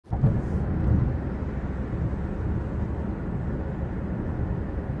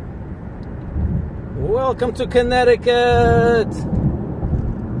Welcome to Connecticut.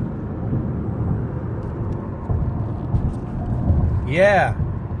 Yeah,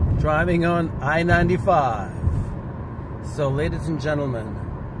 driving on I-95. So, ladies and gentlemen,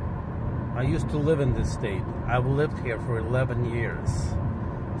 I used to live in this state. I've lived here for 11 years.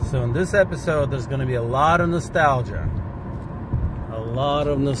 So in this episode, there's going to be a lot of nostalgia. A lot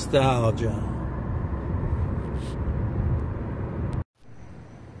of nostalgia.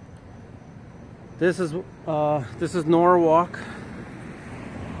 This is Norwalk.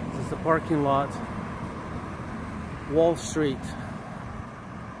 This is the parking lot. Wall Street.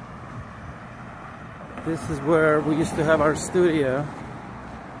 This is where we used to have our studio.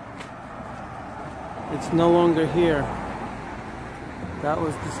 It's no longer here. That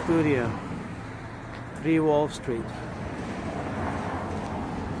was the studio. 3 Wall Street.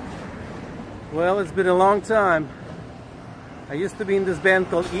 Well, it's been a long time. I used to be in this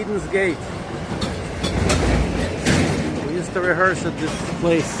band called Eden's Gate. We used to rehearse at this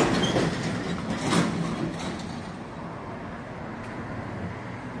place.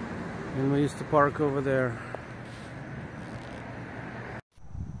 And we used to park over there.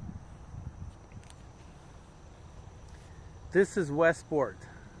 This is Westport,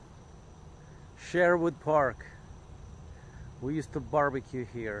 Sherwood Park. We used to barbecue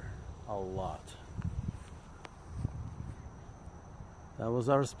here a lot. That was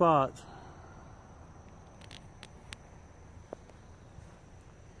our spot.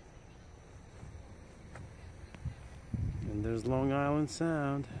 And there's Long Island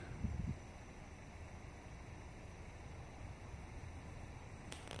Sound.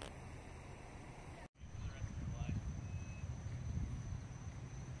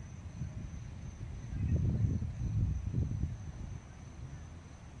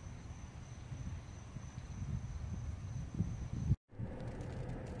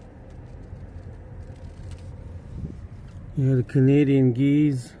 Yeah, the Canadian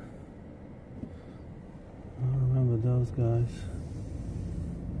geese. I remember those guys.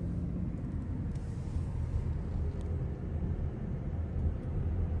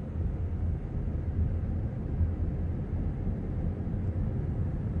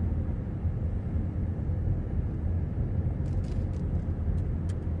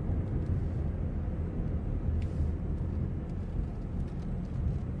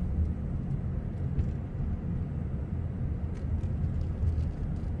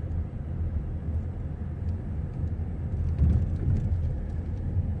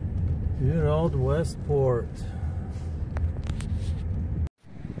 Good old Westport.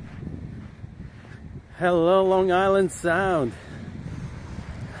 Hello, Long Island Sound.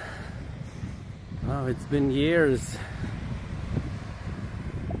 Oh, it's been years.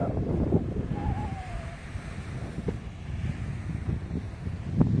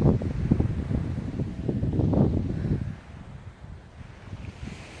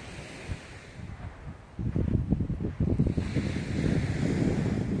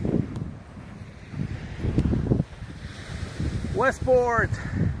 Westport,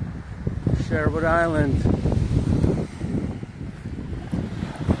 Sherwood Island.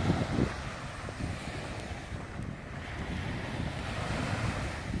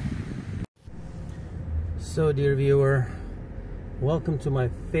 So, dear viewer, welcome to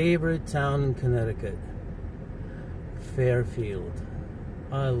my favorite town in Connecticut, Fairfield.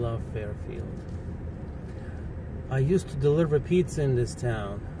 I love Fairfield. I used to deliver pizza in this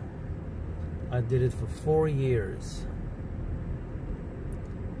town. I did it for 4 years.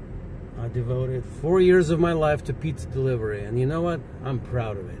 I devoted 4 years of my life to pizza delivery, and you know what? I'm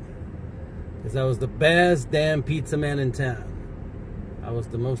proud of it. Because I was the best damn pizza man in town. I was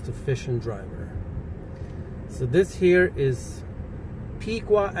the most efficient driver. So this here is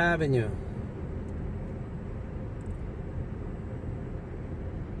Pequot Avenue.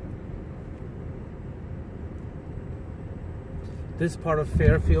 This part of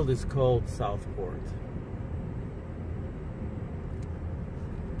Fairfield is called Southport.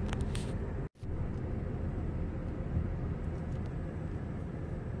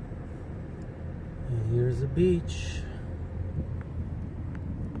 Here's the beach.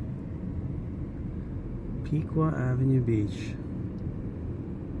 Pequot Avenue Beach.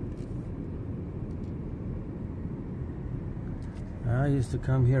 I used to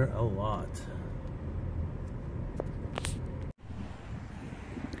come here a lot.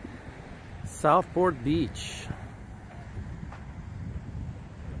 Southport Beach.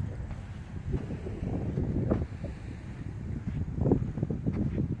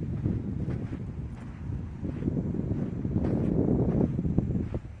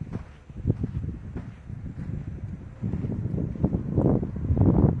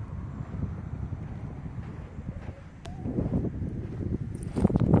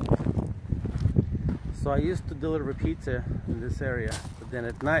 So I used to deliver pizza in this area, but then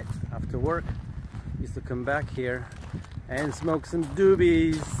at night after work I used to come back here and smoke some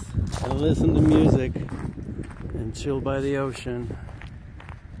doobies and listen to music and chill by the ocean.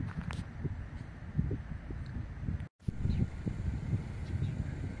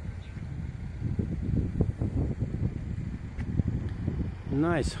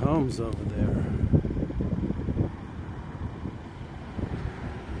 Nice homes over there.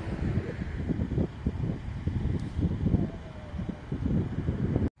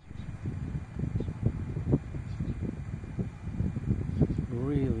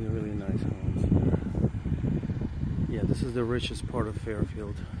 Really nice homes there. Yeah, this is the richest part of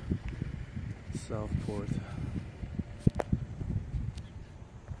Fairfield, Southport.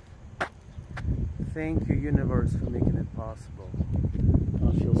 Thank you, universe, for making it possible.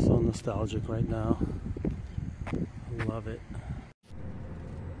 I feel so nostalgic right now. I love it.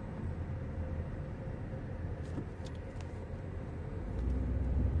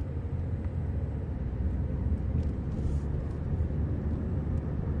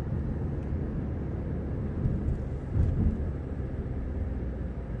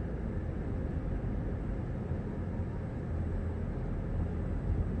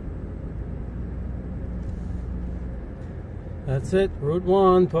 That's it, Route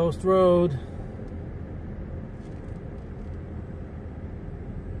 1, Post Road.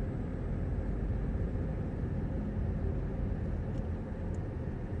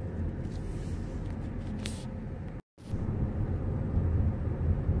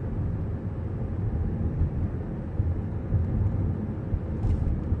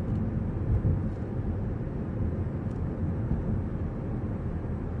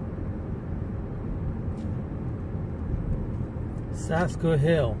 Sasko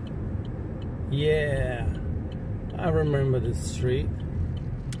Hill. Yeah, I remember this street.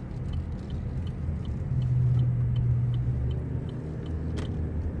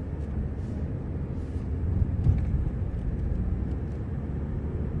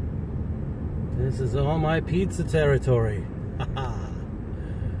 This is all my pizza territory.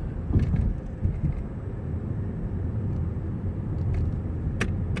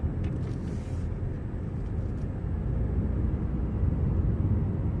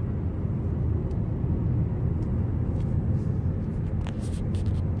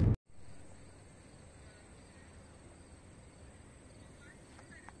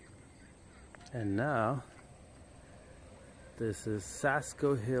 And now, this is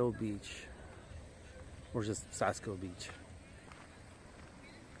Sasko Hill Beach, or just Sasko Beach.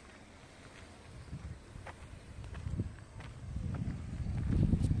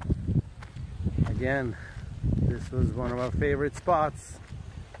 Again, this was one of our favorite spots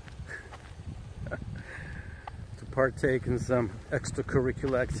to partake in some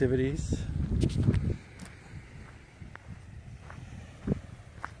extracurricular activities.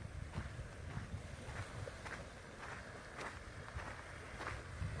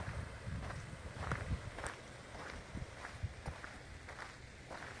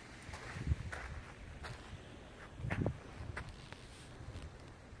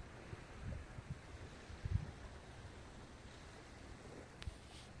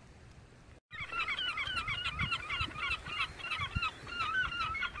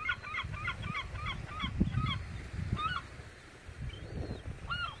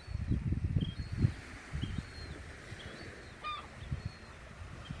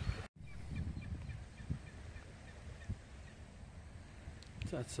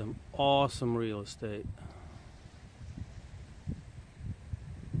 That's some awesome real estate.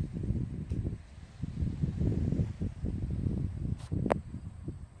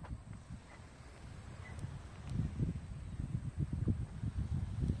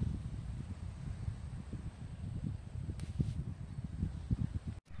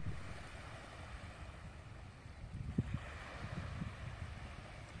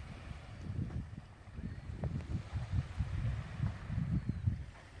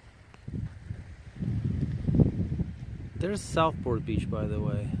 There's Southport Beach, by the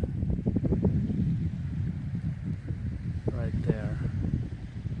way. Right there.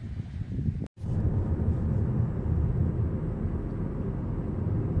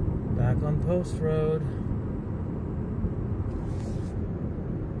 Back on Post Road.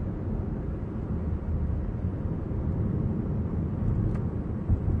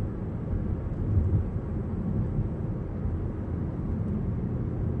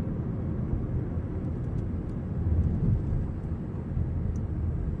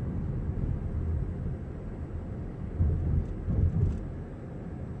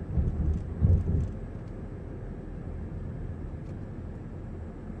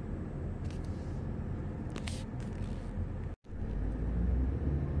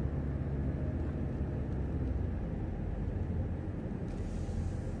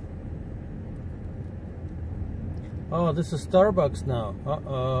 Oh, this is Starbucks now.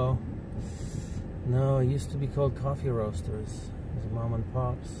 Uh-oh. No, it used to be called Coffee Roasters. It was mom and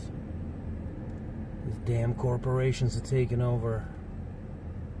pops. These damn corporations are taking over.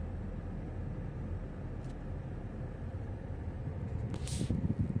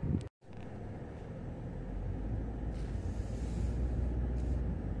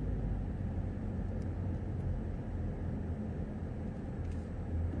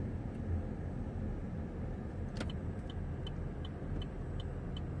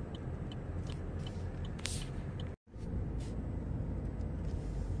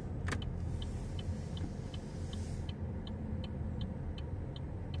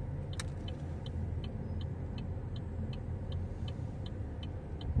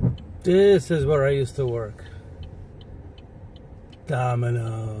 This is where I used to work.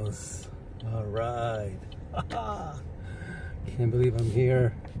 Domino's. All right. Can't believe I'm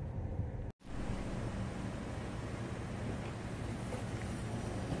here.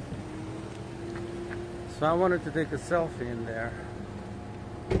 So I wanted to take a selfie in there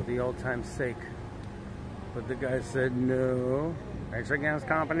for the old time's sake. But the guy said, no, it's against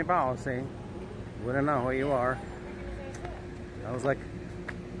company policy. We don't know who you are. I was like,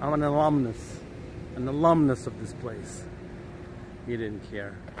 I'm an alumnus of this place. He didn't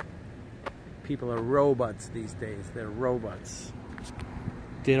care. People are robots these days. They're robots.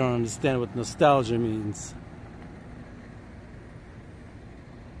 They don't understand what nostalgia means.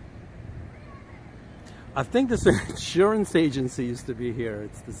 I think this insurance agency used to be here.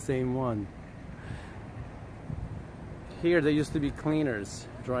 It's the same one. Here there used to be cleaners,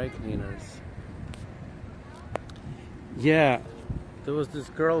 dry cleaners. Yeah. There was this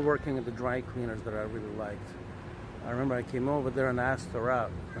girl working at the dry cleaners that I really liked. I remember I came over there and asked her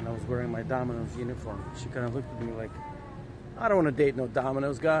out, and I was wearing my Domino's uniform. She kind of looked at me like, I don't want to date no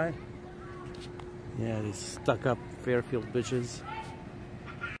Domino's guy. Yeah, these stuck-up Fairfield bitches.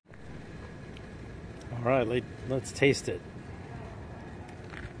 All right, let's taste it.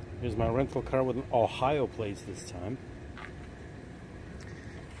 Here's my rental car with an Ohio plates this time.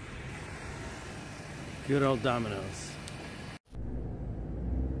 Good old Domino's.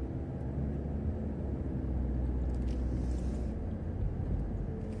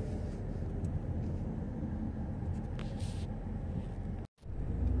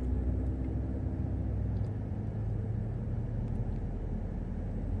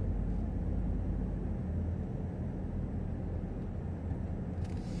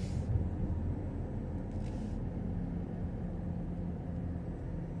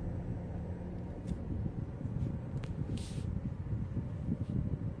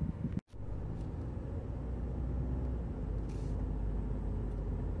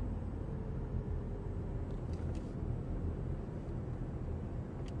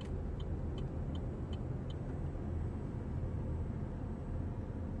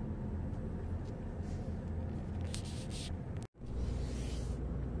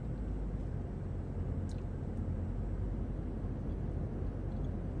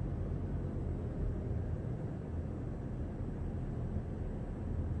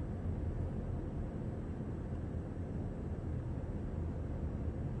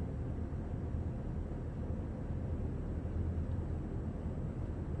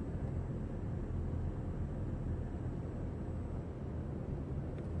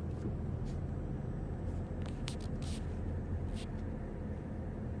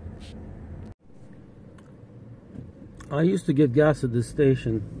 I used to get gas at this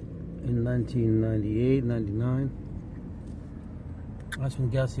station in 1998, 99. That's when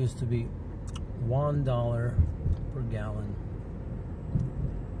gas used to be $1 per gallon.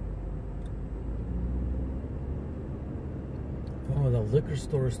 Oh, the liquor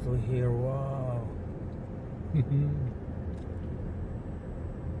store is still here. Wow.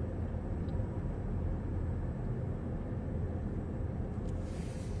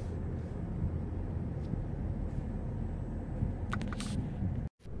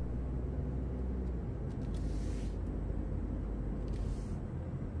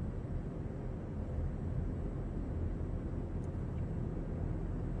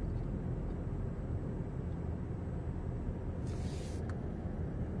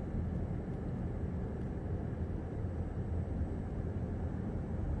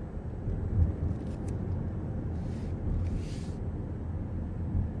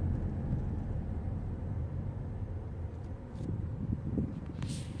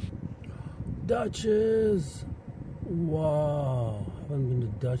 Dutch's! Wow, I haven't been to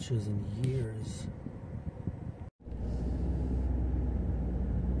Dutch's in years.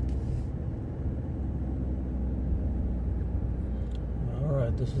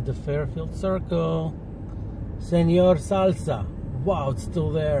 Alright, this is the Fairfield Circle. Senor Salsa. Wow, it's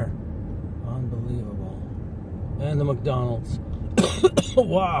still there. Unbelievable. And the McDonald's.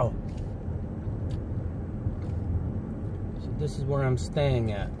 Wow. So this is where I'm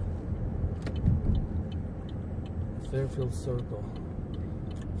staying at. Fairfield Circle.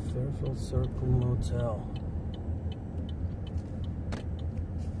 Fairfield Circle Motel.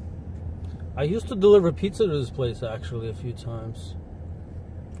 I used to deliver pizza to this place actually a few times.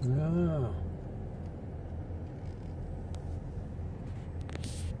 Yeah.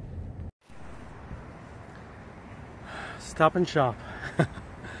 Stop and Shop.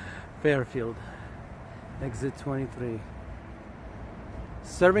 Fairfield. Exit 23.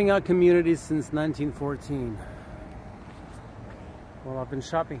 Serving our community since 1914. Well, I've been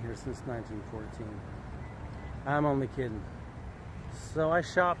shopping here since 1914. I'm only kidding. So I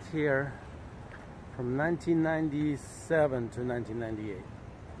shopped here from 1997 to 1998.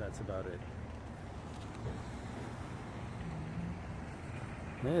 That's about it.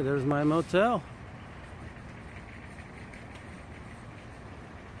 Hey, there's my motel.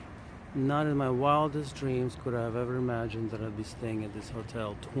 Not in my wildest dreams could I have ever imagined that I'd be staying at this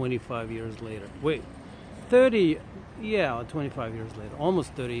hotel 25 years later. Wait, 30, yeah, 25 years later,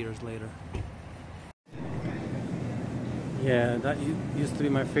 almost 30 years later. Yeah, that used to be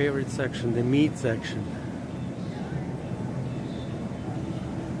my favorite section, the meat section.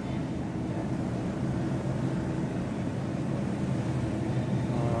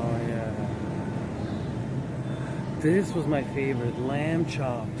 Oh yeah. This was my favorite, lamb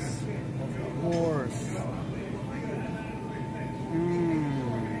chops. Of course.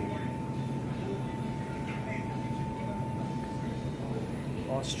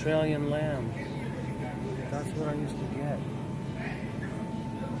 Australian lamb. That's what I used to get.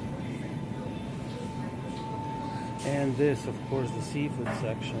 And this, of course, the seafood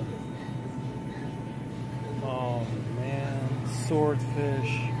section. Oh man,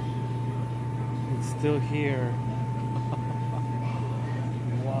 swordfish. It's still here.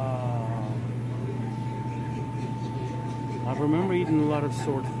 Wow. I remember eating a lot of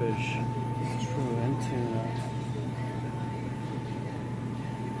swordfish. It's true, and tuna.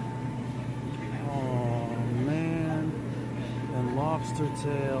 Lobster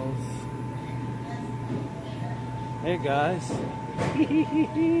tails. Hey guys.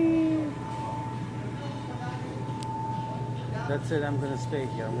 That's it, I'm gonna stay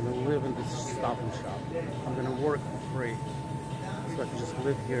here. I'm gonna live in this Stop and Shop. I'm gonna work for free. So I can just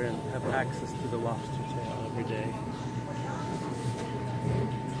live here and have access to the lobster tail every day.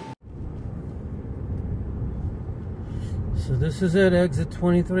 So this is it, exit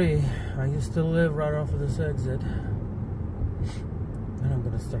 23. I used to live right off of this exit. And I'm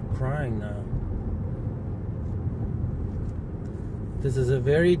gonna start crying now. This is a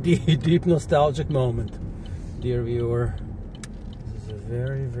very deep nostalgic moment, dear viewer. This is a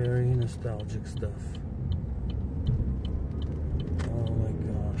very, very nostalgic stuff. Oh my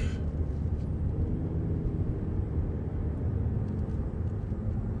gosh.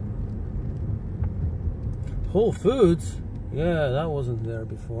 Whole Foods? Yeah, that wasn't there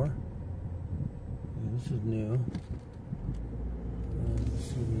before. Yeah, this is new.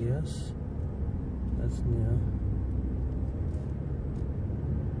 CVS. That's new.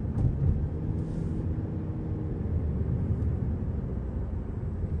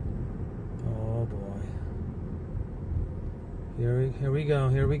 Oh boy. Here we go.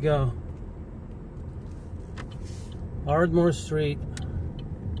 Here we go. Ardmore Street.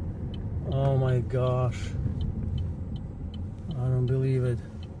 Oh my gosh. I don't believe it.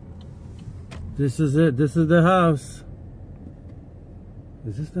 This is it. This is the house.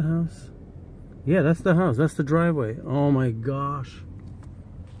 Is this the house? Yeah, that's the house. That's the driveway. Oh my gosh.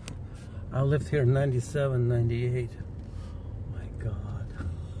 I lived here in 97, 98. Oh my God.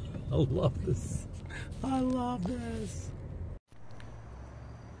 I love this. I love this.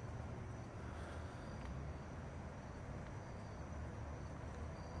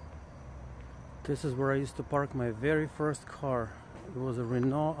 This is where I used to park my very first car. It was a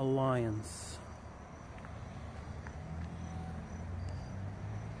Renault Alliance.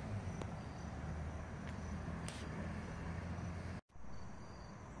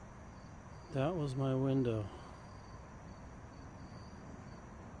 That was my window.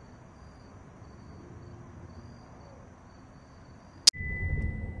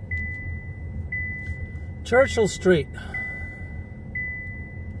 Churchill Street.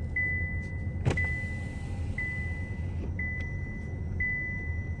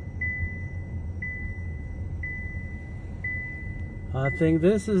 I think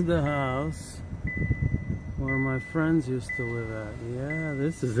this is the house where my friends used to live at. Yeah,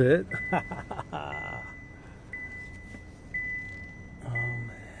 this is it.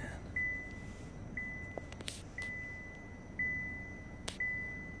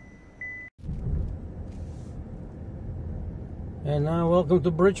 And now welcome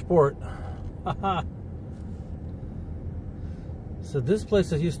to Bridgeport. So this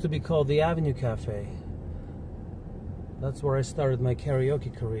place used to be called the Avenue Cafe. That's where I started my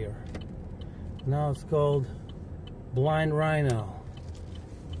karaoke career. Now it's called Blind Rhino.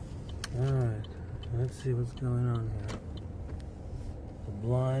 Alright, let's see what's going on here. The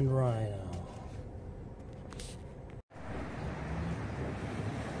Blind Rhino.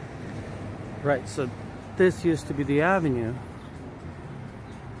 Right, so this used to be the Avenue,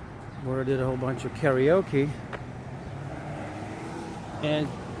 where I did a whole bunch of karaoke. And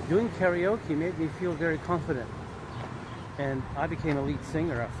doing karaoke made me feel very confident. And I became a lead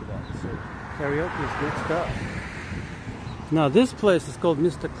singer after that. So karaoke is good stuff. Now this place is called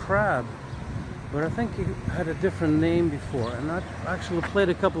Mr. Crab, but I think it had a different name before. And I actually played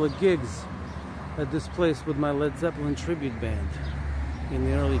a couple of gigs at this place with my Led Zeppelin tribute band in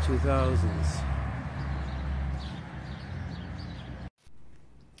the early 2000s.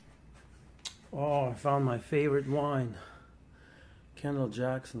 Oh, I found my favorite wine. Kendall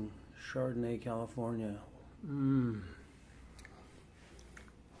Jackson, Chardonnay, California.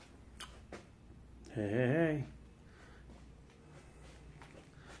 Hey.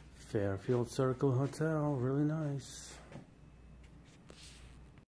 Fairfield Circle Hotel, really nice.